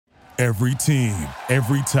Every team,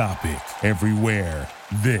 every topic, everywhere.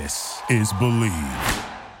 This is Believe.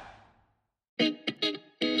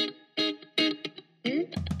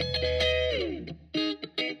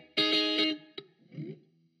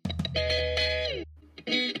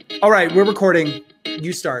 All right, we're recording.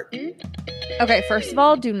 You start. Okay, first of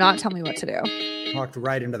all, do not tell me what to do. Walked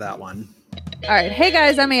right into that one. All right. Hey,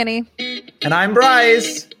 guys, I'm Annie. And I'm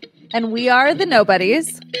Bryce. And we are the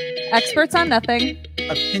Nobodies, experts on nothing.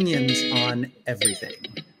 Opinions on everything.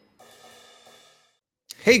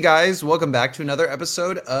 Hey, guys, welcome back to another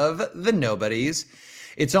episode of The Nobodies.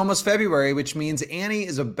 It's almost February, which means Annie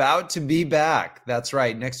is about to be back. That's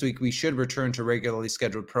right. Next week, we should return to regularly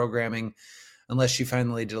scheduled programming, unless she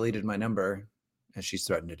finally deleted my number, as she's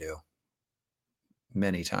threatened to do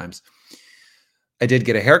many times. I did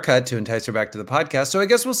get a haircut to entice her back to the podcast, so I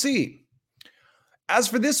guess we'll see. As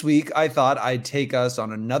for this week, I thought I'd take us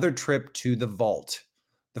on another trip to the vault.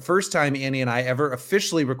 The first time Annie and I ever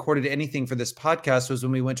officially recorded anything for this podcast was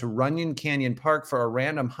when we went to Runyon Canyon Park for a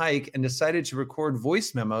random hike and decided to record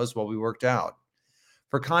voice memos while we worked out.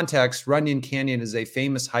 For context, Runyon Canyon is a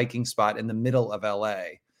famous hiking spot in the middle of LA.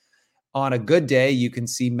 On a good day, you can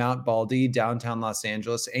see Mount Baldy, downtown Los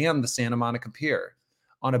Angeles, and the Santa Monica Pier.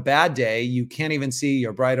 On a bad day, you can't even see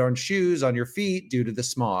your bright orange shoes on your feet due to the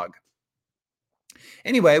smog.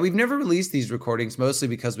 Anyway, we've never released these recordings, mostly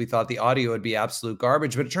because we thought the audio would be absolute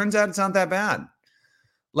garbage, but it turns out it's not that bad.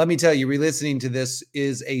 Let me tell you, re-listening to this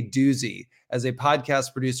is a doozy. As a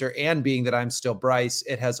podcast producer and being that I'm still Bryce,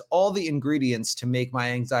 it has all the ingredients to make my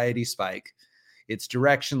anxiety spike. It's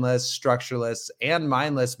directionless, structureless, and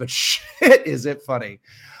mindless, but shit, is it funny.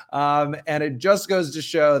 And it just goes to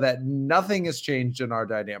show that nothing has changed in our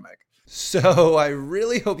dynamic. So I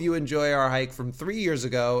really hope you enjoy our hike from 3 years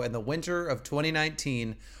ago in the winter of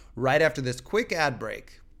 2019, right after this quick ad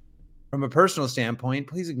break. From a personal standpoint,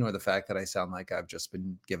 please ignore the fact that I sound like I've just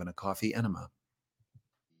been given a coffee enema.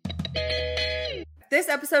 This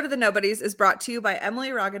episode of The Nobodies is brought to you by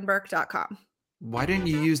EmilyRoggenberg.com. Why didn't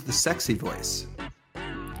you use the sexy voice?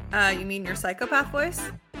 You mean your psychopath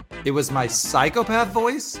voice? It was my psychopath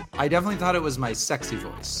voice? I definitely thought it was my sexy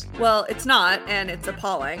voice. Well, it's not, and it's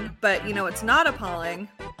appalling. But you know what's not appalling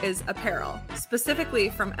is apparel, specifically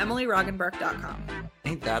from EmilyRoggenberg.com.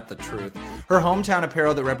 Ain't that the truth? Her hometown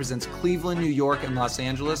apparel that represents Cleveland, New York, and Los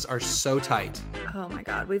Angeles are so tight. Oh my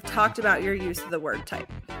God, we've talked about your use of the word tight.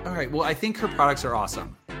 All right, well, I think her products are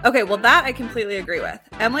awesome. Okay, well, that I completely agree with.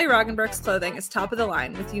 Emily Roggenberg's clothing is top of the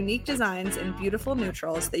line with unique designs and beautiful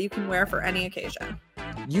neutrals that you can wear for any occasion.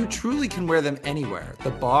 You truly can wear them anywhere. The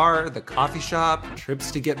bar, the coffee shop, trips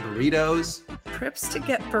to get burritos. Trips to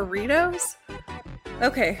get burritos?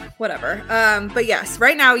 Okay, whatever. But yes,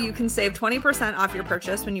 right now you can save 20% off your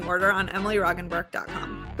purchase when you order on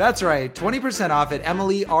EmilyRoggenberg.com. That's right, 20% off at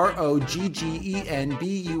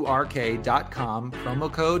EmilyRoggenberg.com,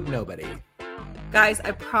 promo code NOBODY. Guys,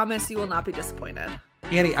 I promise you will not be disappointed.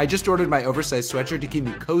 Annie, I just ordered my oversized sweatshirt to keep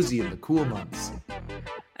me cozy in the cool months.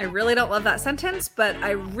 I really don't love that sentence, but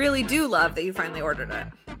I really do love that you finally ordered it.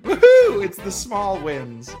 Woohoo! It's the small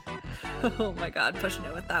wins. Oh my God, pushing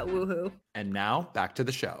it with that woohoo. And now, back to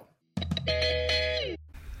the show.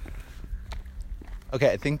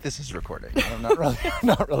 Okay, I think this is recording. I'm not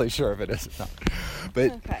really sure if it is or not.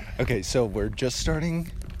 But okay, so we're just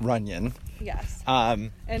starting Runyon. Yes.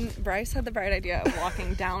 And Bryce had the bright idea of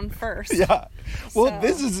walking down first. Yeah. Well,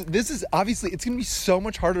 so this is obviously it's going to be so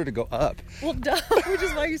much harder to go up. Well, duh, which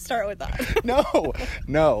is why you start with that. No.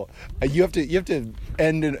 You have to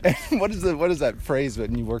end in what is that phrase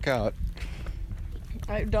when you work out?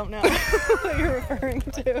 I don't know what you're referring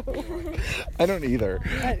to. I don't either.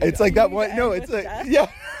 It's like that one. No, it's like death?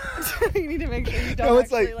 Yeah. You need to make sure you don't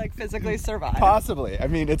actually like physically survive. Possibly. I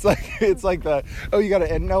mean, it's like the you got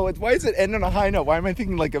to end. No, why is it end on a high note? Why am I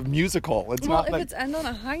thinking like a musical? It's not. If like, it's end on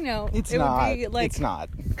a high note, it would be like it's not.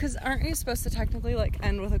 Because aren't you supposed to technically like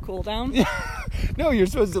end with a cool down? Yeah. No, you're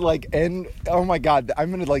supposed to like end. Oh my God,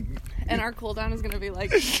 I'm gonna like. And our cool down is gonna be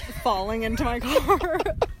like falling into my car.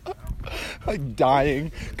 Like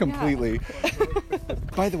dying completely. Yeah.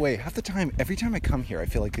 By the way, half the time, every time I come here, I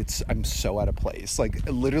feel like I'm so out of place. Like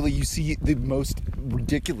literally, you see the most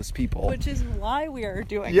ridiculous people. Which is why we are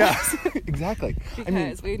doing this. Yeah, exactly.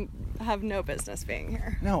 Because we have no business being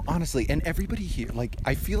here. No, honestly, and everybody here, like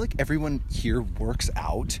I feel like everyone here works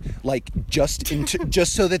out, like just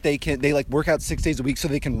so that they like work out 6 days a week so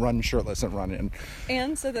they can run shirtless and run in,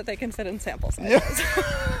 and so that they can sit in sample sizes.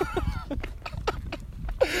 Yeah.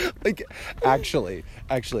 Like actually,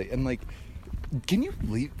 and like, can you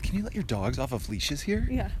let your dogs off of leashes here?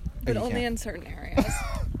 Yeah, but only in certain areas.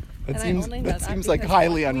 That And I only know that that seems like because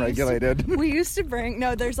highly we unregulated. We used to bring,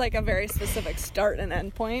 no, there's like a very specific start and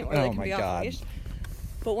end point where Oh they can my be off God. leash.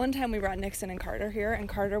 But one time we brought Nixon and Carter here, and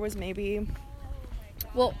Carter was maybe,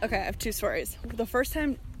 well, okay, I have two stories. The first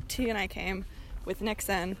time T and I came with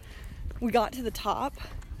Nixon, we got to the top.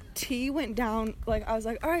 T went down, like, I was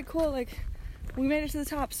like, all right, cool, like, we made it to the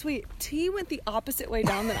top, sweet. T went the opposite way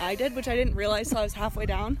down than I did, which I didn't realize till I was halfway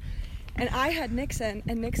down. And I had Nixon,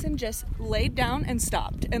 and Nixon just laid down and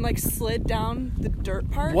stopped and, like, slid down the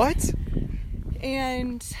dirt part. What?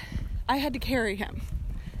 And I had to carry him.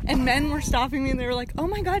 And men were stopping me, and they were like, oh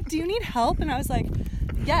my God, do you need help? And I was like,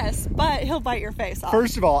 yes, but he'll bite your face off.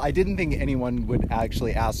 First of all, I didn't think anyone would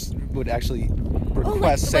actually request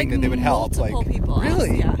saying that they would help. Multiple people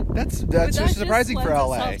really? asked, yeah. That's But just that surprising just for lends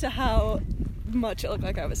LA. itself to how much it looked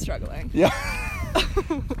like I was struggling. Yeah.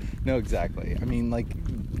 No, exactly. I mean, like...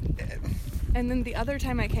 And then the other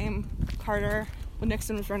time I came, Carter, when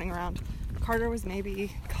Nixon was running around, Carter was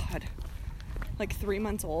maybe, God, like 3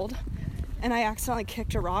 months old. And I accidentally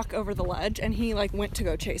kicked a rock over the ledge, and he, like, went to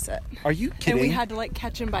go chase it. Are you kidding? And we had to, like,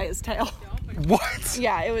 catch him by his tail. What?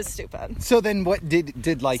 Yeah, it was stupid. So then what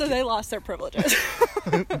did like... So they lost their privileges.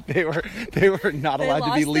 they were not They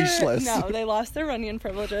allowed to be lost leashless. No, they lost their Runyon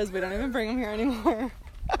privileges. We don't even bring them here anymore.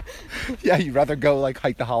 Yeah, you'd rather go, like,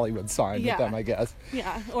 hike the Hollywood sign Yeah. with them, I guess.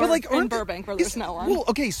 Yeah, or But, like, in aren't Burbank where there's no one. Well,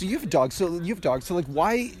 okay, so you have dogs. So like,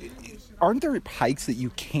 why aren't there hikes that you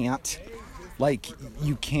can't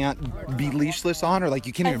be leashless on, or like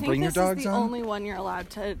you can't even bring your dogs this is the on? only one you're allowed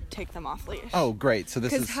to take them off leash. Oh, great. So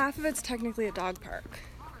this Because is half of it's technically a dog park.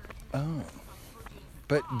 Oh.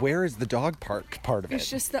 But where is the dog park part of it? It's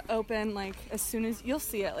just the open, like, as soon as you'll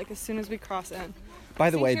see it, like, as soon as we cross in.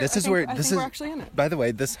 By the way, here- this I is think- where I this think is. we're actually in it. By the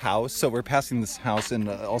way, this house. So we're passing this house and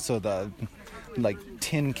also the like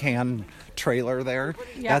tin can trailer there.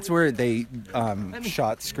 Yeah. That's where they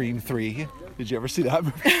shot Scream 3. Did you ever see that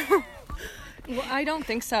movie? Well, I don't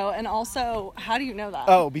think so. And also, how do you know that?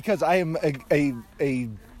 Oh, because I am I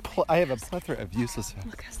have a plethora of useless.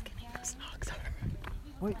 Look how skinny those dogs are.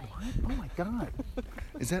 Wait, what? Oh my God!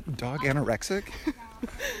 Is that dog anorexic?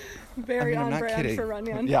 Very I'm on not brand kidding. for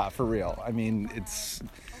Runyon. Yeah, for real. I mean, it's...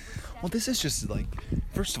 Well, this is just like...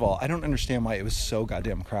 First of all, I don't understand why it was so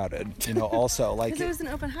goddamn crowded. You know, also, like... Because it was an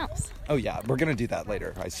open house. Oh, yeah. We're going to do that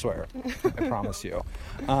later, I swear. I promise you.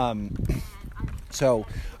 So,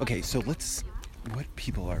 okay, so let's... What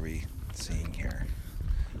people are we seeing here?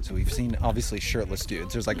 So we've seen, obviously, shirtless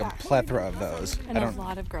dudes. There's like Yeah. a plethora of those. And a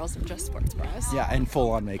lot of girls in just sports bras. Yeah, and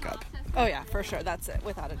full-on makeup. Oh, yeah, for sure. That's it,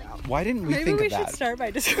 without a doubt. Why didn't we Maybe think we of that? should start by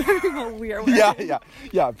describing what we are wearing.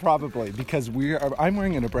 Yeah, probably, because I'm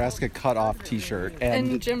wearing a Nebraska cutoff T-shirt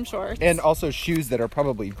And gym shorts. and also shoes that are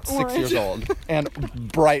probably 6 years old and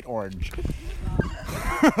bright orange.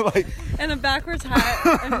 Like, and a backwards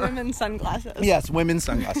hat and women's sunglasses. yes, women's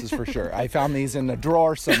sunglasses for sure. I found these in a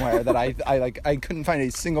drawer somewhere that I couldn't find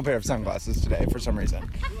a single pair of sunglasses today for some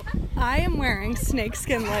reason. I am wearing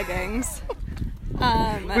snakeskin leggings.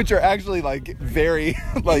 Which are actually like very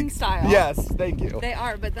like In style. Yes, thank you. They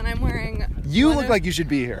are, but then I'm wearing... You look like you should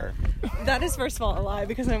be here. That is, first of all, a lie,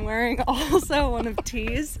 because I'm wearing also one of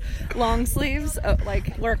T's long sleeves,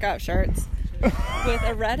 like workout shirts, with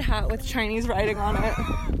a red hat with Chinese writing on it,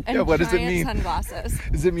 and Yeah, what does it giant mean? sunglasses.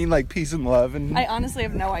 Does it mean like peace and love? And I honestly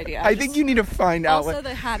have no idea. I think you need to find out Also, what...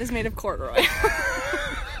 the hat is made of corduroy.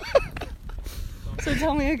 So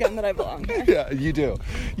tell me again that I belong here. Yeah, you do,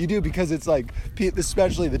 because it's like,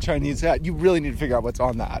 especially the Chinese hat. You really need to figure out what's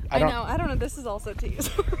on that. I don't know. This is also T's.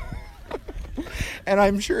 And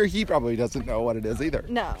I'm sure he probably doesn't know what it is either.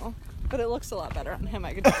 No, but it looks a lot better on him.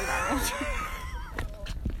 I could tell you that much.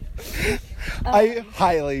 I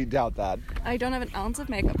highly doubt that. I don't have an ounce of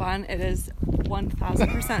makeup on. It is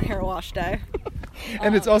 1,000% hair wash day.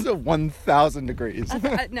 And it's also 1,000 degrees.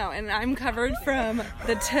 No, and I'm covered from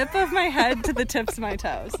the tip of my head to the tips of my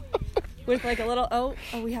toes. With like a little, oh,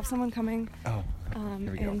 we have someone coming. Oh,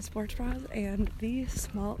 here we go. In sports bras and the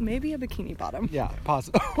small, maybe a bikini bottom. Yeah,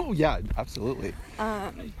 possible. Oh, yeah, absolutely.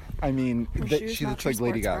 I mean, shoes she not looks for like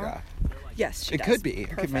Lady sports bra? Gaga. Yes, she It does. could be.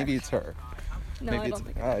 Perfect. Maybe it's her. No, Maybe I don't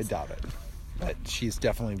think it I is. doubt it. But she's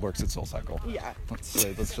definitely works at SoulCycle. Yeah.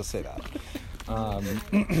 Let's just say that.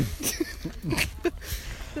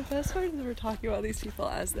 The best part is we're talking about these people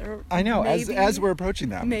as they're I know, maybe, as we're approaching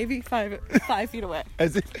them. maybe 5 feet away.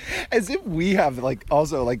 As if we have, like,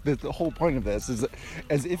 also, like, the whole point of this is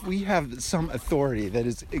as if we have some authority that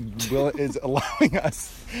is allowing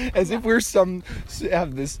us, as if we're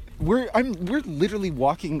we're literally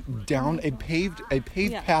walking down a paved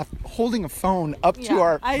Yeah. path, holding a phone up to Yeah,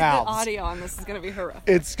 our the mouths. audio on this is going to be horrific.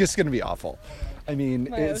 It's just going to be awful. I mean,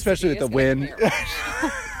 My especially OCD with the is gonna wind. be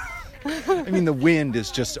I mean, the wind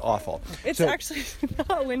is just awful. It's actually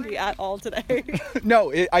not windy at all today.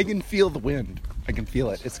 No, I can feel the wind. I can feel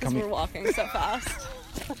it. It's coming. We're walking so fast.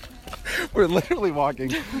 We're literally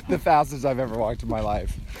walking the fastest I've ever walked in my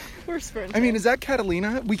life. We're sprinting. I mean, is that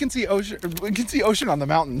Catalina? We can see ocean. We can see ocean on the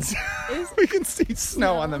mountains. We can see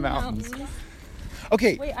snow on the mountains.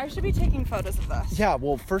 Okay. Wait, I should be taking photos of this. Yeah.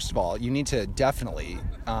 Well, first of all, you need to definitely.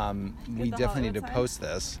 We definitely need to post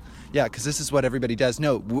this. Yeah, because this is what everybody does.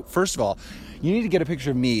 No, first of all, you need to get a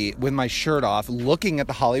picture of me with my shirt off, looking at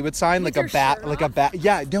the Hollywood sign with like a bat, like a bat.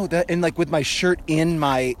 Yeah, no, and like with my shirt in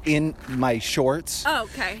my shorts. Oh,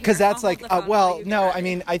 okay. Because that's like, well, no, I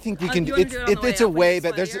mean, I think you can. It's a way,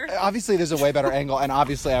 but there's a way better angle, and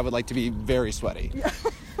obviously, I would like to be very sweaty. Yeah.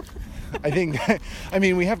 I think. I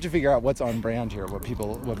mean, we have to figure out what's on brand here, what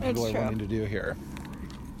people are wanting to do here.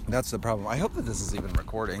 That's the problem. I hope that this is even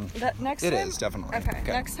recording. It is, definitely. Okay.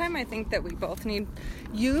 Next time, I think that we both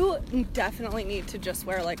you definitely need to just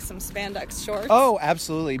wear like some spandex shorts. Oh,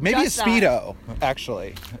 absolutely. Maybe just a Speedo,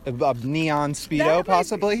 actually. A neon Speedo,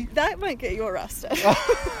 possibly. That might get you arrested.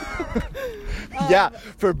 Yeah,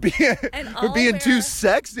 for being too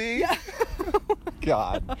sexy. Yeah.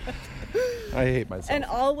 God. I hate myself. And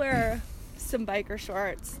I'll wear some biker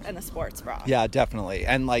shorts and a sports bra. Yeah, definitely.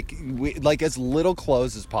 And like as little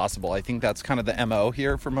clothes as possible. I think that's kind of the MO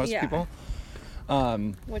here for most people.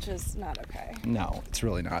 Which is not okay. No, it's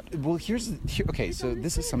really not. Well, okay, so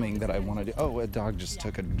this is something that I want to do. Oh, a dog just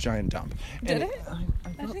took a giant dump. Did it?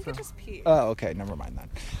 I think it just peed. Oh, okay, never mind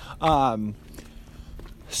that.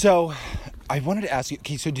 So I wanted to ask you,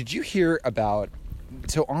 okay, so did you hear about,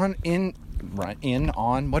 what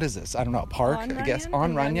is this? I don't know. Park, I guess.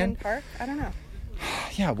 On Runyon Park? I don't know.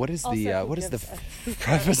 Yeah, what is the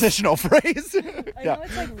prepositional phrase? I know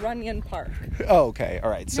it's like Runyon Park. Oh, okay. All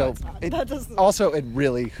right. So it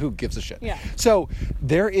really, who gives a shit? Yeah. So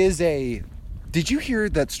there is did you hear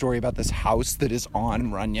that story about this house that is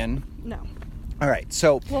on Runyon? No. All right,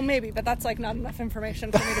 so... Well, maybe, but that's, like, not enough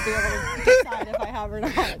information for me to be able to decide if I have or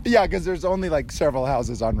not. Yeah, because there's only, like, several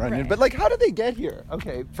houses on Runyon. Right. But, like, how did they get here?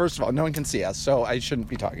 Okay, first of all, no one can see us, so I shouldn't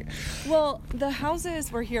be talking. Well, the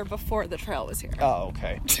houses were here before the trail was here. Oh,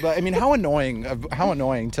 okay. But, I mean, how annoying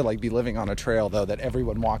to, like, be living on a trail, though, that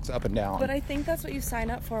everyone walks up and down. But I think that's what you sign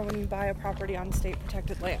up for when you buy a property on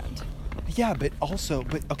state-protected land. Yeah, but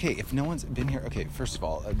okay, if no one's been here, okay, first of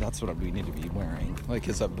all, that's what we need to be wearing, like,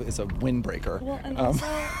 is a windbreaker. Well, and also,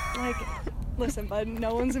 like, listen, bud,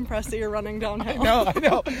 no one's impressed that you're running downhill.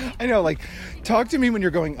 I know, like, talk to me when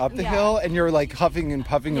you're going up the hill and you're, like, huffing and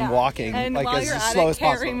puffing and walking, and like, as slow as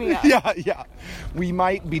possible. Me up. Yeah, we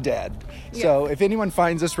might be dead. Yeah. So, if anyone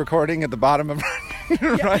finds us recording at the bottom of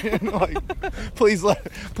Runyon, like, please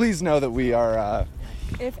know that we are,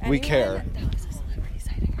 we care.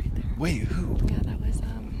 Wait, who? Yeah, that was,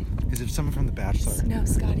 Is it someone from The Bachelor? No,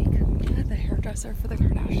 Scotty Cooper, the hairdresser for the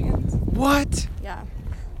Kardashians. What? Yeah.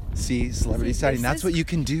 See, celebrity sighting. That's what you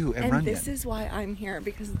can do at Runyon. And this is why I'm here,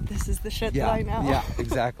 because this is the shit that I know. Yeah,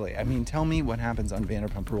 exactly. I mean, tell me what happens on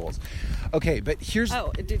Vanderpump Rules. Okay, but here's...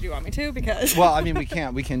 Oh, did you want me to? Because... Well, I mean, we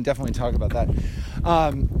can definitely talk about that.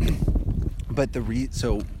 But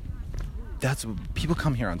so... That's people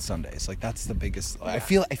come here on Sundays. Like, that's the biggest. Yeah. I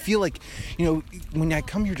feel like, when I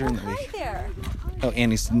come here during the week. Hi there. Oh,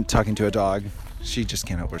 Annie's talking to a dog. She just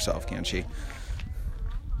can't help herself, can she?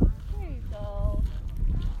 There you go.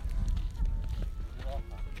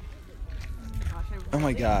 Oh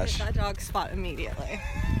my gosh. That dog spot immediately.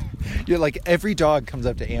 You're like, every dog comes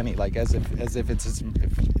up to Annie like as if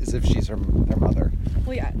she's their mother.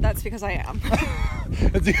 Well, yeah, that's because I am.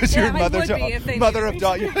 It's because you're mother of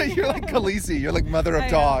dog. You're like Khaleesi. You're like mother of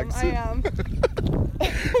dogs. I am.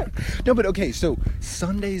 No, but okay, so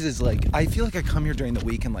Sundays is like, I feel like I come here during the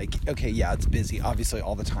week and like, okay, yeah, it's busy, obviously,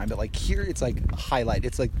 all the time, but like here it's like a highlight.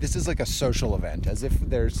 It's like, this is like a social event, as if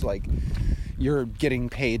there's like, you're getting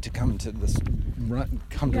paid to come to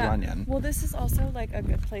Runyon. Well, this is also like a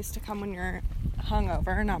good place to come when you're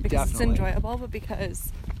hungover, not because it's enjoyable, but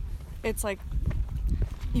because it's like,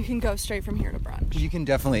 you can go straight from here to brunch. You can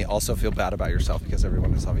definitely also feel bad about yourself because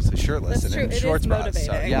everyone is obviously shirtless and in shorts bras.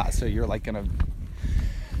 So yeah, so you're like gonna,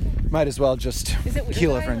 might as well just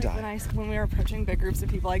keel over and die. When we are approaching big groups of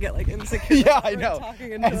people, I get like insecure. Yeah, I know.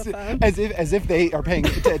 Talking into a phone. As if they are paying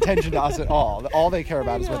attention to us at all. All they care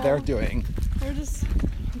about is what they're doing. We're just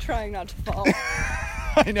trying not to fall.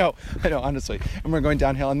 I know, honestly. And we're going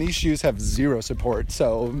downhill, and these shoes have zero support.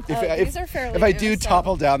 So these are fairly if I new, do so-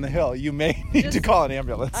 topple down the hill, you may need to call an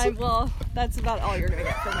ambulance. Well, that's about all you're going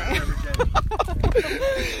to get from me.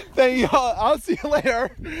 Thank you. I'll see you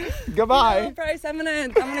later. Goodbye. No, Bryce, I'm gonna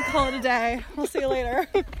call it a day. We'll see you later.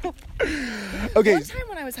 Okay. One time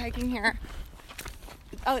when I was hiking here,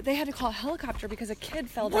 they had to call a helicopter because a kid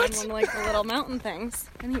fell down one of like the little mountain things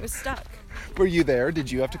and he was stuck. Were you there?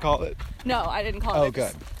 Did you have to call it? No, I didn't call it. Oh,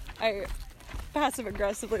 good. I passive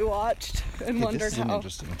aggressively watched and wondered this is an how.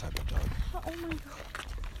 interesting type of dog. Oh my god,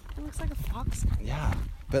 it looks like a fox. Yeah,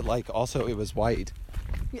 but like also it was white.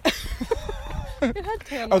 Yeah. It had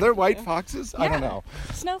tan. Are there white too. foxes? Yeah. I don't know.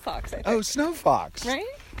 Snow fox, I think. Oh, snow fox. Right?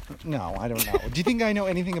 No, I don't know. Do you think I know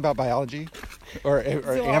anything about biology, or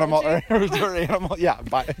Zoology? animal, or animal? Yeah,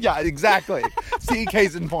 yeah, exactly. See,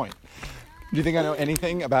 case in point. Do you think I know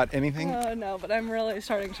anything about anything? No, but I'm really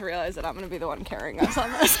starting to realize that I'm going to be the one carrying us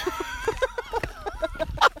on this.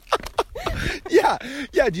 Yeah.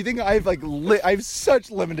 Do you think I have I have such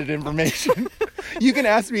limited information? You can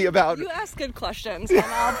ask me about. You ask good questions, and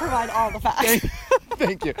I'll provide all the facts.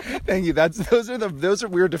 Thank you. Those are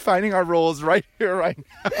we're defining our roles right here, right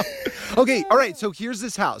now. Okay, all right. So here's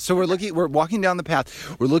this house. So we're walking down the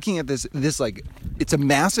path. We're looking at this like it's a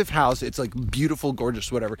massive house. It's like beautiful,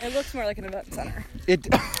 gorgeous, whatever. It looks more like an event center.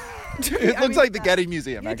 It looks like the Getty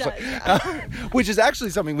Museum, actually, does, yeah. Which is actually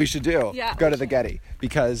something we should do. Yeah, go to the Getty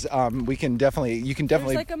because you can definitely.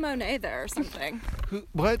 There's like a Monet there or something.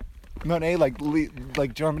 What? Monet,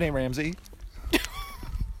 like Germany Ramsey?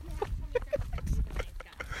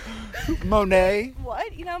 Monet?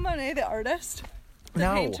 What? You know Monet, the artist? The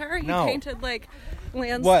No, painter? He no. painted like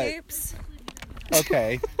landscapes.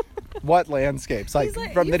 Okay. What landscapes? Like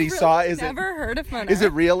He's from that he you've saw? really Is never heard of Monet? Is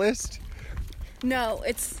it realist? No,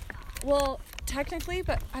 it's technically,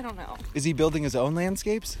 but I don't know. Is he building his own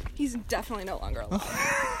landscapes? He's definitely no longer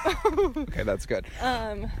alive. Okay, that's good.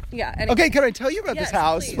 Yeah. Anyway. Okay, can I tell you about this Yes,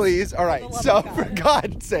 house, please? All right. For the love So, of God. for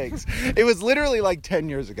God's sakes, it was literally like 10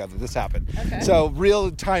 years ago that this happened. Okay. So, real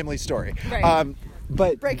timely story. Right.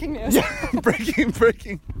 But Breaking news. Yeah,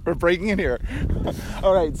 breaking. We're breaking in here.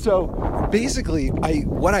 All right. So, basically,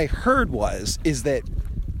 what I heard is that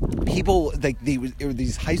people there were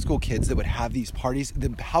these high school kids that would have these parties.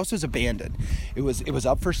 The house was abandoned. It was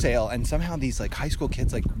up for sale, and somehow these like high school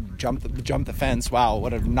kids like jump the fence. Wow,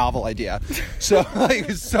 what a novel idea! So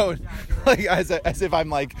as if I'm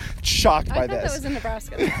like shocked by I thought this. that was in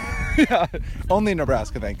Nebraska. Yeah, only a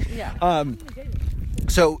Nebraska thing. Yeah.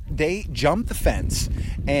 So they jumped the fence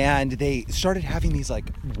and they started having these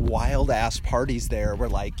like wild ass parties there where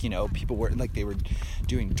like, people were like, they were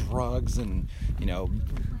doing drugs and,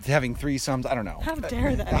 having threesomes. I don't know. How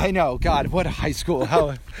dare they? I know. God, what a high school.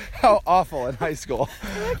 How awful in high school.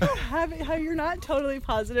 I like how you're not totally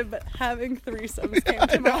positive, but having threesomes came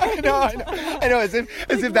to mind. I know. As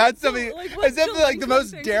if that's something, as if like the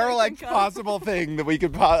most derelict possible thing that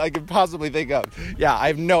I could possibly think of. Yeah, I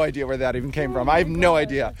have no idea where that even came from. I have no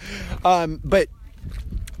idea. But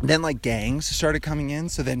then like gangs started coming in,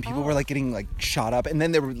 so then people were like getting like shot up, and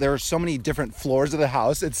then there were so many different floors of the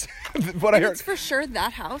house. It's what I heard. It's for sure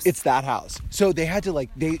that house. It's that house. So they had to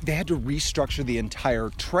they had to restructure the entire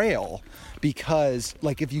trail because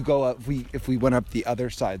like if you go up, if we went up the other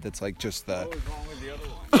side, that's like just the.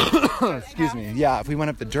 Excuse me. Yeah, if we went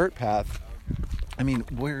up the dirt path. I mean,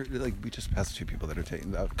 we just passed two people that are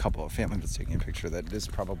taking a family that's taking a picture that is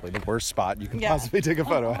probably the worst spot you can possibly take a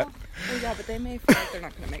photo at. Well, yeah, but they may feel like they're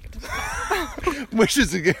not going to make it to the top. which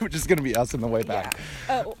is going to be us on the way back.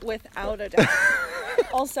 Yeah. Oh, without a doubt.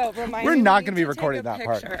 Also, we're not going to be recording that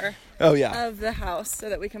part. Oh yeah. Of the house so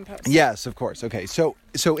that we can post. Yes, of course. Okay. So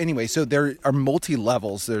anyway, so there are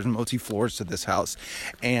multi-levels, there's multi-floors to this house.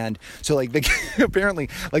 And so like apparently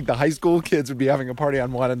like the high school kids would be having a party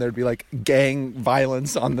on one and there'd be like gang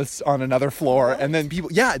violence on another floor. What? And then people,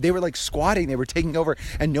 they were like squatting, they were taking over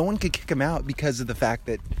and no one could kick them out because of the fact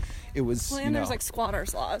that it was, and there's like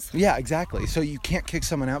squatters laws. Yeah, exactly. So you can't kick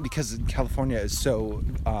someone out because California is so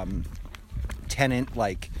tenant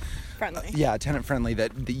like friendly. Tenant friendly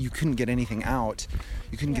that you couldn't get anything out.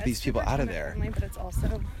 You couldn't get these people out of there. Friendly, but it's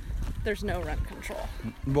also there's no rent control.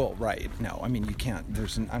 Well, right. No, I mean you can't.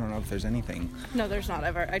 I don't know if there's anything. No, there's not.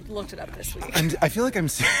 I looked it up this week. I feel like I'm.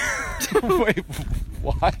 Wait,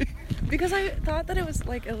 why? Because I thought that it was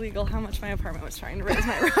like illegal how much my apartment was trying to raise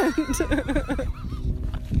my rent.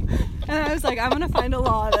 And I was like, I'm gonna find a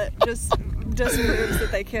law that just proves that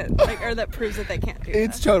they can't, or that proves that they can't do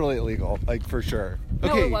It's totally illegal, like for sure. No,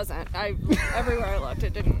 Okay. it wasn't. Everywhere I looked,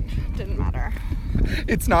 it didn't matter.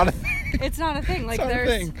 It's not a thing. It's not a thing. Like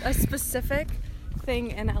there's a specific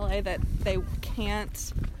thing in LA that they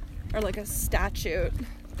can't, or like a statute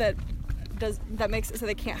that makes it so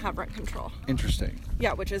they can't have rent control. Interesting.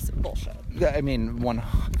 Yeah, which is bullshit. I mean,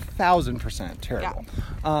 1,000% terrible.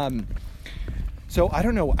 Yeah. So I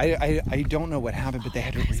don't know. I don't know what happened, but they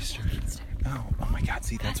had to restart. Oh my God!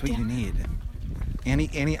 See, that's what you need.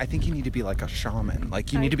 Annie, I think you need to be like a shaman.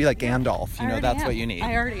 Like, you need to be like Gandalf. You know, that's what you need.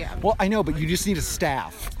 I already am. Well, I know, but you just need a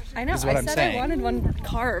staff. I know. Is what I I'm said saying. I wanted one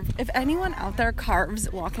carved. If anyone out there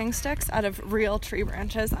carves walking sticks out of real tree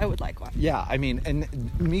branches, I would like one. Yeah, I mean,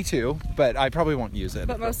 and me too, but I probably won't use it.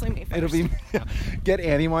 But mostly me first. It'll be, get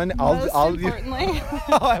Annie one. Most importantly,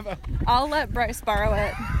 I'll let Bryce borrow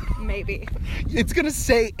it, maybe. It's going to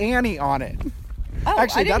say Annie on it. Oh,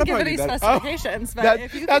 actually, I didn't that'll give probably any be specifications, but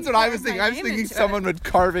if you that's can what I was carve thinking. my I was name thinking into someone it. would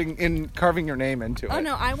carving your name into it. Oh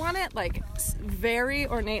no, I want it like very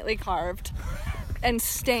ornately carved and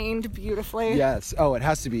stained beautifully. Yes. Oh, it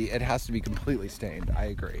has to be completely stained. I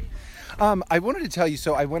agree. I wanted to tell you,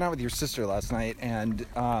 so I went out with your sister last night, and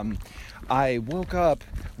I woke up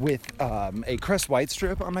with a Crest White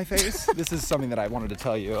strip on my face. This is something that I wanted to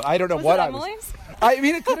tell you. I don't know what I was. Emily's? I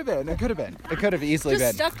mean, it could have been. It could have easily Just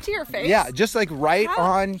been. stuck to your face? Yeah, just like right How?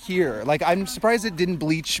 on here. Like, I'm surprised it didn't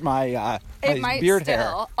bleach my It my might beard still.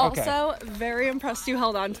 hair. Okay. Also, very impressed you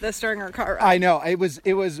held on to this during our car ride. I know, it was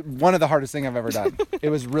one of the hardest things I've ever done. It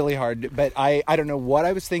was really hard, but I don't know what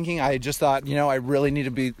I was thinking. I just thought, I really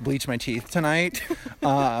need to bleach my teeth tonight.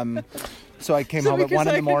 So I came home at 1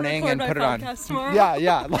 a.m. and put it on. Tomorrow.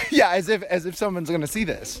 Yeah, as if someone's gonna see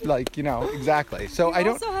this, exactly. So You I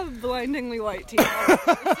don't. also have blindingly white teeth.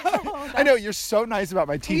 I know, you're so nice about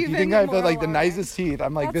my teeth. You Even think I have more the alarming. nicest teeth.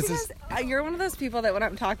 I'm like, That's this is. because you're one of those people that when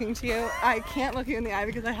I'm talking to you, I can't look you in the eye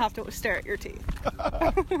because I have to stare at your teeth.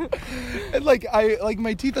 And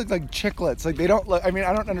my teeth look like chiclets. Like, they don't look. I mean,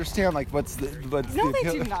 I don't understand. Like, what's No, the.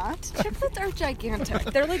 they do not. Chiclets are gigantic.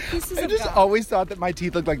 They're like pieces I of just gum. always thought that my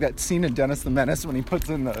teeth looked like that scene in Dennis the Menace when he puts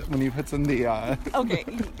in the. Okay,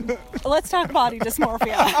 let's talk body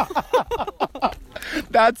dysmorphia.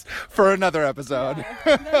 That's for another episode.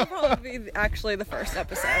 That'll probably be actually the first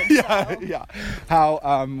episode. Yeah.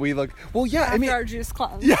 How we look. Well, yeah. After I mean, our juice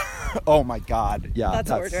cleanse. yeah. Oh my God. Yeah. That's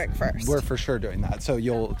what we're doing first. We're for sure doing that. So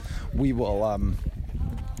we will.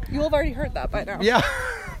 You'll have already heard that by now. Yeah.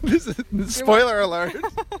 This is spoiler alert.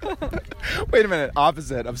 Wait a minute.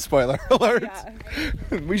 Opposite of spoiler alert.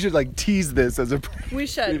 Yeah. We should tease this as a. We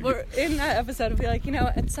should. We're in that episode. We'll be like,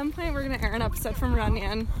 at some point we're going to air an episode from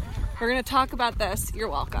Runyon. We're going to talk about this. You're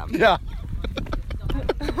welcome. Yeah.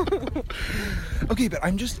 Okay, but I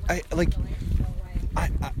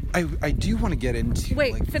do want to get into.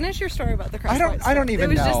 Wait, finish your story about the Crest White I don't strip. even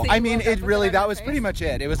It was just know. that I you mean, woke up it with really on that your was face? pretty much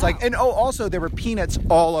it. It was also there were peanuts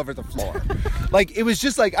all over the floor. It was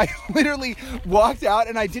just I literally walked out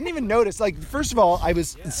and I didn't even notice. First of all, I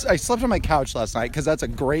slept on my couch last night because that's a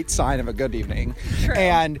great sign of a good evening. True.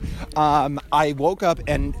 And I woke up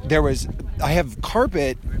and I have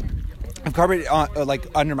carpet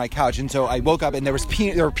under my couch, and so I woke up and there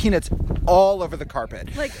were peanuts all over the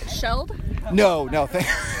carpet. Like shelled? No,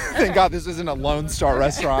 thank God this isn't a Lone Star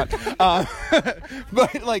restaurant.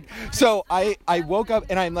 But so I woke up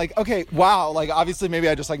and I'm like, okay, wow, obviously maybe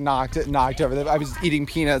I just knocked over. I was eating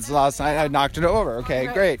peanuts last night. I knocked it over. Okay,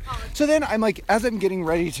 Right. great. So then I'm as I'm getting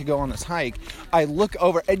ready to go on this hike, I look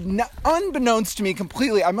over and unbeknownst to me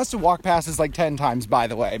completely, I must have walked past this 10 times, by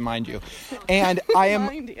the way, mind you. And I am,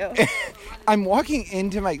 Mind you. I'm walking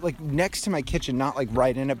into my next to my kitchen, not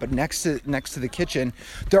right in it, but next to the kitchen.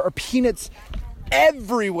 There are peanuts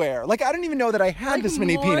everywhere. I didn't even know that I had this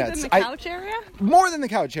many peanuts. More than the couch area? More than the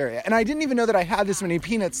couch area. And I didn't even know that I had this many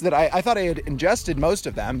peanuts. That I thought I had ingested most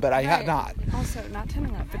of them, but I had not. Also, not to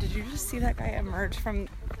interrupt, but did you just see that guy emerge from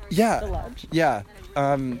Yeah. the ledge? Yeah.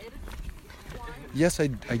 Yes, I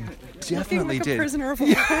definitely Looking like did. a prisoner of war.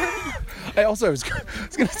 I was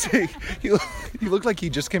gonna say he looked like he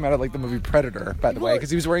just came out of the movie Predator, by the way, because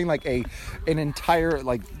he was wearing an entire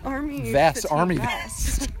Army vest, fatigue army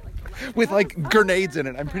vest. with grenades in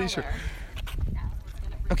it. I'm pretty sure.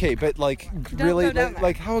 Okay, but really, go down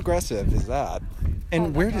there. how aggressive is that?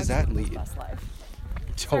 And where does that lead? Best life.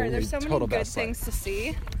 Totally, Sorry, there's so many total good best life. things to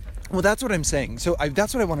see. Well, that's what I'm saying. So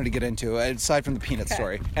that's what I wanted to get into, aside from the peanut Okay.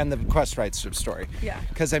 story and the Quest Right story. Yeah.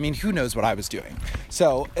 Because, who knows what I was doing.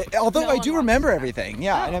 So, although No I one do wants remember to know. everything.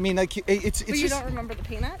 Yeah. Oh. And it's But you just... don't remember the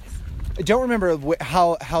peanuts? I don't remember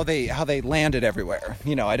how they landed everywhere.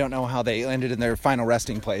 I don't know how they landed in their final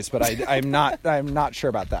resting place, but I'm not sure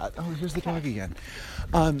about that. Oh, here's the dog again.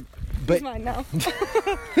 But He's mine now.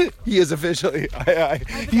 he is officially.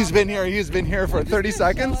 He's been here for 30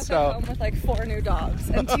 seconds. Show up at So home with 4 new dogs,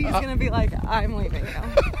 and T's gonna be like, "I'm leaving you."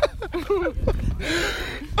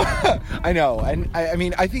 I know, and I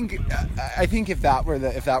mean, I think if that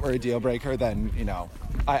were a deal breaker, then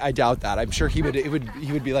I doubt that. I'm sure he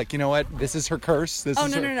would be like, you know what, this is her curse. No,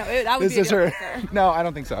 that would be a deal breaker. No, I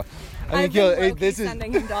don't think so. I've been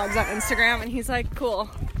sending him dogs on Instagram, and he's like, cool,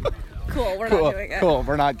 we're not doing it. Cool,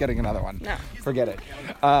 we're not getting another one. No, forget it.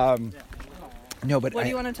 No, but what do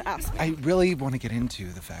you want to ask me? I really want to get into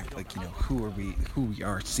the fact, who we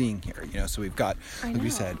are seeing here. So we've got, like we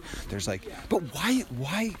said, there's but why?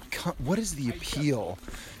 What is the appeal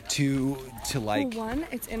to like? Well, one,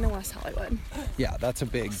 it's in West Hollywood. Yeah, that's a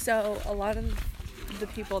big. So a lot of the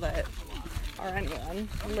people that or anyone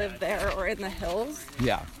live there or in the hills.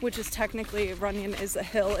 Yeah. Which is technically, Runyon is a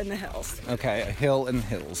hill in the hills. Okay, a hill in the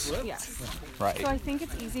hills. Yes. Right. So I think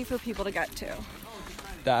it's easy for people to get to.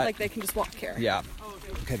 That. They can just walk here. Yeah.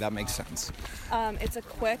 Okay, that makes sense. It's a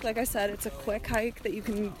quick, like I said, it's a quick hike that you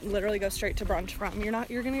can literally go straight to brunch from.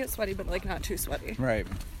 You're gonna get sweaty, but not too sweaty. Right.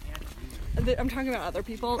 I'm talking about other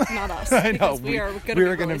people, not us. I know. We are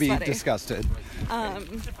going to be disgusted.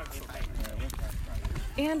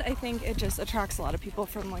 And I think it just attracts a lot of people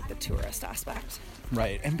from the tourist aspect.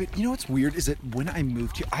 Right. But what's weird is that when I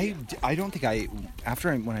moved here, I don't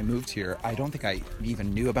think when I moved here, I don't think I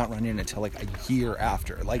even knew about Runyon until a year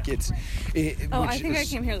after. I think I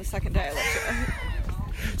came here the second day I lived here.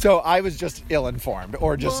 So I was just ill-informed,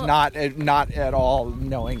 or just not at all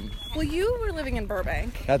knowing. Well, you were living in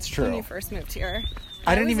Burbank. That's true. When you first moved here.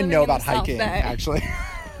 I didn't even know about hiking, actually.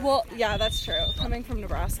 Well, yeah, that's true. Coming from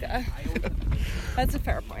Nebraska. That's a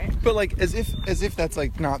fair point. But as if that's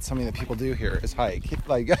not something that people do here is hike.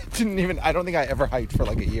 I don't think I ever hiked for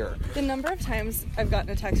a year. The number of times I've gotten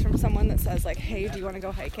a text from someone that says hey, do you want to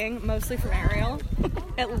go hiking? Mostly from Ariel.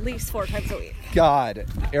 At least 4 times a week. God,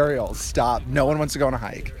 Ariel, stop. No one wants to go on a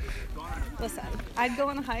hike. Listen, I'd go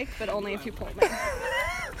on a hike, but only if you pulled me.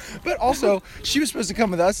 But also, she was supposed to come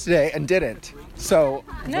with us today and didn't. So,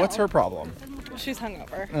 What's her problem? She's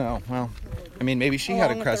hungover. Oh, well. Maybe she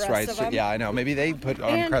had a crest rights. Yeah, I know. Maybe they put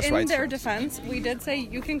on crest rights. And in their defense, we did say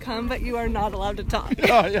you can come, but you are not allowed to talk.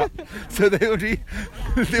 Oh, yeah. So they would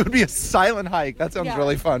be a silent hike. That sounds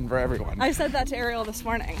really fun for everyone. I said that to Ariel this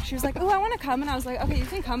morning. She was like, oh, I want to come. And I was like, okay, you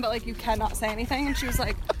can come, but you cannot say anything. And she was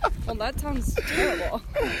like, well, that sounds terrible.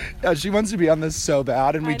 Yeah, she wants to be on this so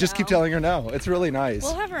bad, and we just keep telling her no. It's really nice.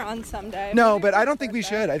 We'll have her on someday. No, but I don't think we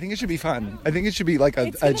should. I think it should be fun. I think it should be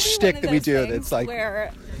a shtick that we do that's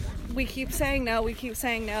where we keep saying no.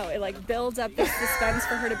 It builds up this suspense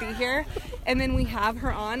for her to be here, and then we have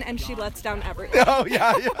her on, and she lets down everything. Oh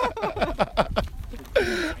yeah.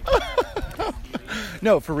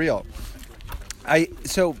 No, for real.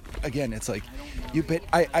 So again, it's but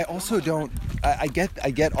I also don't. I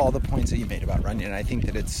get all the points that you made about Runyon. I think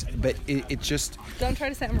that it just. Don't try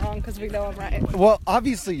to say I'm wrong because we know I'm right. Well,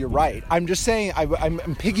 obviously you're right. I'm just saying I'm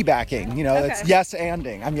piggybacking. That's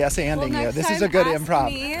yes-anding. I'm yes-anding you. This is a good improv.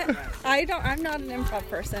 Me, I'm not an improv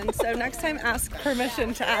person. So next time, ask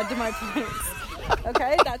permission to add to my points.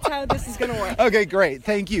 Okay, that's how this is going to work. Okay, great.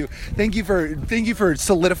 Thank you for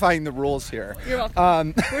solidifying the rules here. You're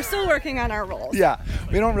welcome. We're still working on our rules. Yeah,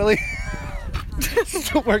 we don't really.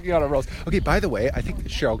 Still working on our roles. Okay, by the way, I think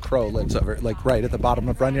Sheryl Crow lives over right at the bottom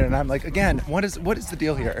of Runyon, and I'm again, what is the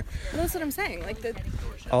deal here? Well, that's what I'm saying.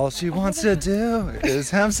 All she wants to do is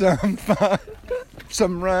have some fun,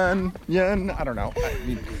 some Runyon. I don't know.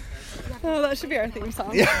 Oh, that should be our theme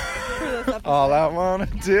song. Yeah. For this episode. All I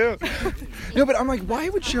want to do. No, but I'm why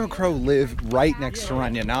would Sheryl Crow live right next to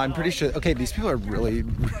Runyon? Now, I'm pretty sure, these people are really,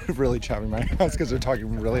 really chopping my house because they're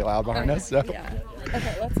talking really loud behind us. So. Yeah.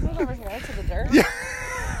 Okay, let's move over here to the dirt. Yeah.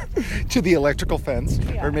 To the electrical fence.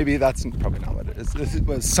 Yeah. Or maybe that's probably not what it is. This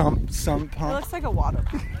was some pump. It looks like a water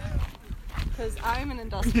pump. Because I'm an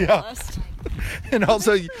industrialist. Yeah. And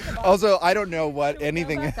also, I don't know what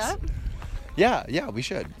anything is. Up? Yeah, we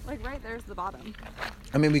should. Right there's the bottom.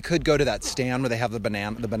 We could go to that stand where they have the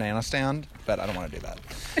banana stand, but I don't want to do that.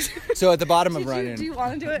 So at the bottom of Runyon. Do you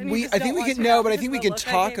want to do it? I think we can. No, but I think we can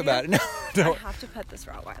talk about it. No. I have to pet this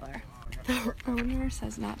Rottweiler. The owner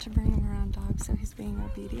says not to bring him around dogs, so he's being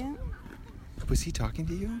obedient. Was he talking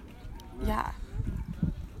to you? Yeah.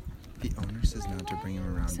 The owner says not to bring him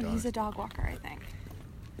around dogs. So he's a dog walker, I think.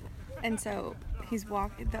 And so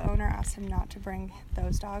the owner asked him not to bring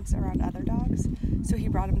those dogs around other dogs, so he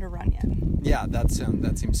brought him to Runyon. Yeah, that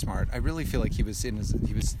seems smart. I really feel like he was using his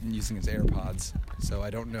AirPods, so I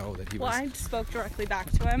don't know that he was. Well, I spoke directly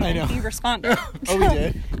back to him, I know. And he responded. Oh, he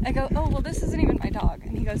did? I go, oh, well, this isn't even my dog.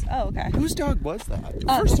 And he goes, oh, okay. Whose dog was that?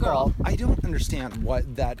 First of all, I don't understand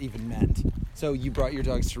what that even meant. So you brought your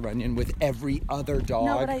dogs to Runyon with every other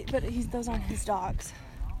dog? No, but those aren't his dogs.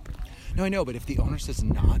 No, I know, but if the owner says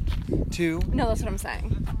not to... No, that's what I'm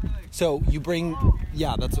saying. So you bring...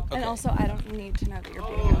 Yeah, that's... Okay. And also, I don't need to know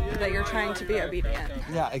that you're trying to be obedient.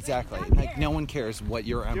 Yeah, exactly. Like, no one cares what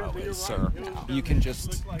your MO is, sir. No. You can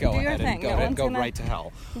just go ahead and go right to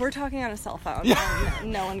hell. We're talking on a cell phone. Yeah.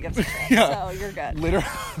 And no one gives a shit, so you're good.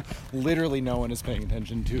 Literally no one is paying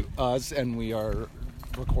attention to us, and we are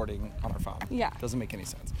recording on our phone. Yeah. Doesn't make any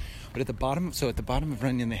sense. But at the bottom of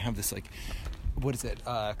Runyon, they have this, like... What is it?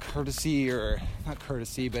 Courtesy or not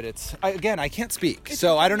courtesy, but it's I can't speak,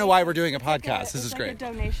 so I don't know why we're doing a podcast. This is great. It's like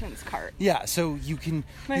a donations cart. Yeah, so you can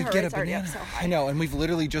get a banana. So high. I know, and we've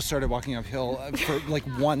literally just started walking uphill for like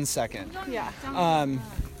 1 second. Yeah.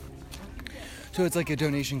 So it's like a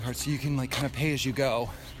donation cart, so you can like kind of pay as you go,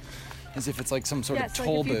 as if it's like some sort of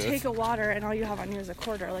toll booth. If you take a water and all you have on you is a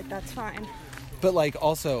quarter, like that's fine. But like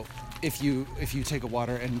also, if you take a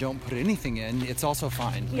water and don't put anything in, it's also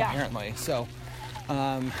fine. Yeah. Apparently, so.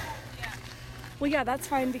 Well, yeah, that's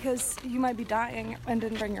fine because you might be dying and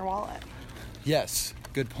didn't bring your wallet. Yes,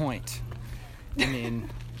 good point. I mean,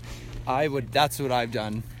 that's what I've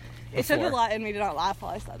done before. It took a lot in me to not laugh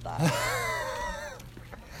while I said that.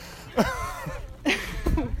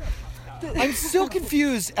 I'm still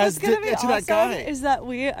confused as to that guy. Is that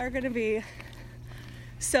we are going to be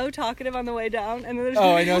so talkative on the way down, and then there's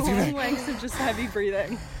I know, long lengths of just heavy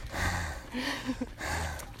breathing.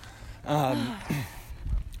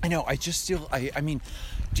 I know, I mean,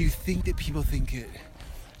 do you think that people think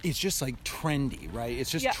it's just like trendy, right? It's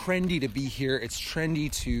just trendy to be here. It's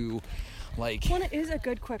trendy to like... Well, it is a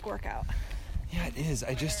good quick workout. Yeah, it is.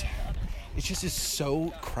 It just is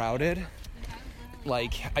so crowded.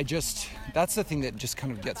 Like, that's the thing that just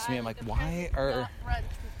kind of gets me. I'm like, why are...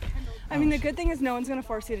 I mean, the good thing is no one's going to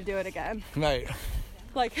force you to do it again. Right.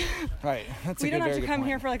 Like, right. That's we don't have to come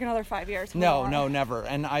here for like another 5 years. No, never.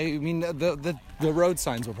 And I mean, the road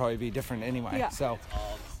signs will probably be different anyway. Yeah. So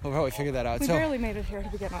we'll probably figure that out. We barely made it here to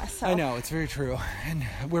begin with. So. I know, it's very true. And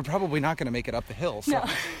we're probably not going to make it up the hill. So.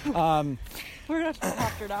 No. We're going to have to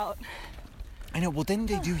factor it out. I know. Well, then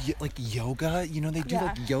they do like yoga. You know, they do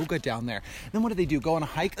like yoga down there. And then what do they do? Go on a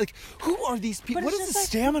hike? Like, who are these people? What is the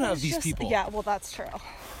stamina of these people? Yeah, well, that's true.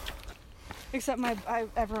 Except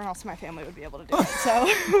everyone else in my family would be able to do it,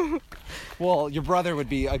 so... Well, your brother would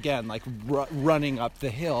be, again, like, running up the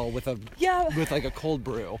hill with like, a cold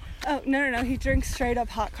brew. Oh, no, he drinks straight up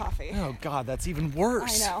hot coffee. Oh, God, that's even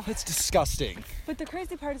worse. I know. That's disgusting. But the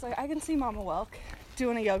crazy part is, like, I can see Mama Welk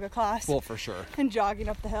doing a yoga class. Well, for sure. And jogging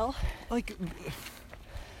up the hill. Like,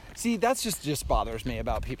 see, that's just bothers me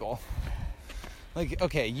about people. Like,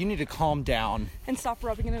 okay, you need to calm down. And stop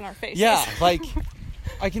rubbing it in our faces. Yeah, like...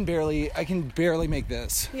 I can barely make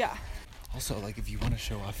this. Yeah. Also, like, if you want to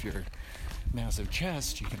show off your massive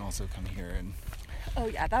chest, you can also come here and... Oh,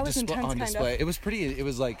 yeah, that was intense, on display. It was pretty... It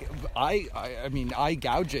was like, I mean, eye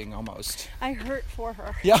gouging almost. I hurt for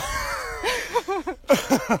her. Yeah.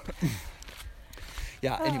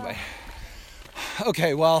 Yeah, anyway.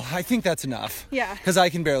 Okay, well, I think that's enough. Yeah. Because I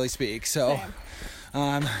can barely speak, so...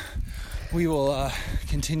 Same. We will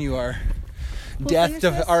continue our...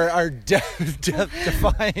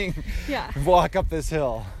 death-defying walk up this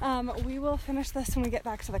hill. We will finish this when we get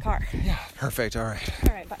back to the car. Yeah, perfect. All right.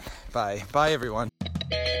 All right, bye. Bye. Bye, everyone.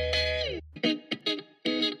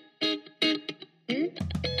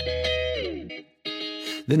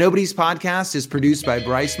 The Nobody's Podcast is produced by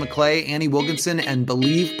Bryce McClay, Annie Wilkinson, and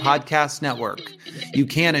Believe Podcast Network. You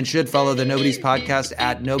can and should follow the Nobody's Podcast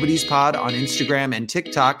at Nobody's Pod on Instagram and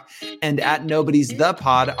TikTok, and at Nobody's The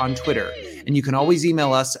Pod on Twitter. And you can always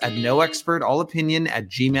email us at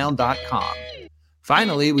noexpertallopinion@gmail.com.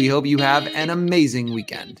 Finally, we hope you have an amazing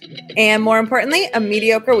weekend. And more importantly, a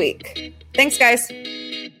mediocre week. Thanks, guys.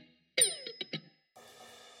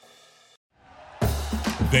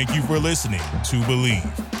 Thank you for listening to Believe.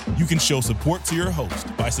 You can show support to your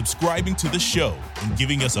host by subscribing to the show and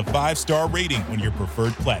giving us a 5-star rating on your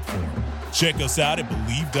preferred platform. Check us out at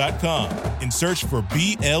Believe.com and search for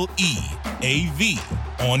BLEAV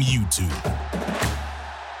on YouTube.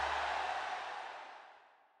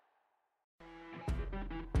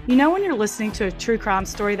 You know when you're listening to a true crime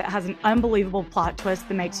story that has an unbelievable plot twist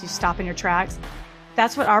that makes you stop in your tracks?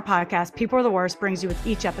 That's what our podcast, People Are the Worst, brings you with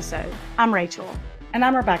each episode. I'm Rachel. And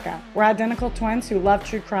I'm Rebecca. We're identical twins who love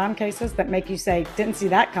true crime cases that make you say, didn't see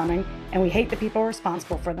that coming, and we hate the people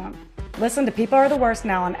responsible for them. Listen to People Are the Worst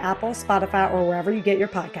now on Apple, Spotify, or wherever you get your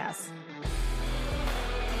podcasts.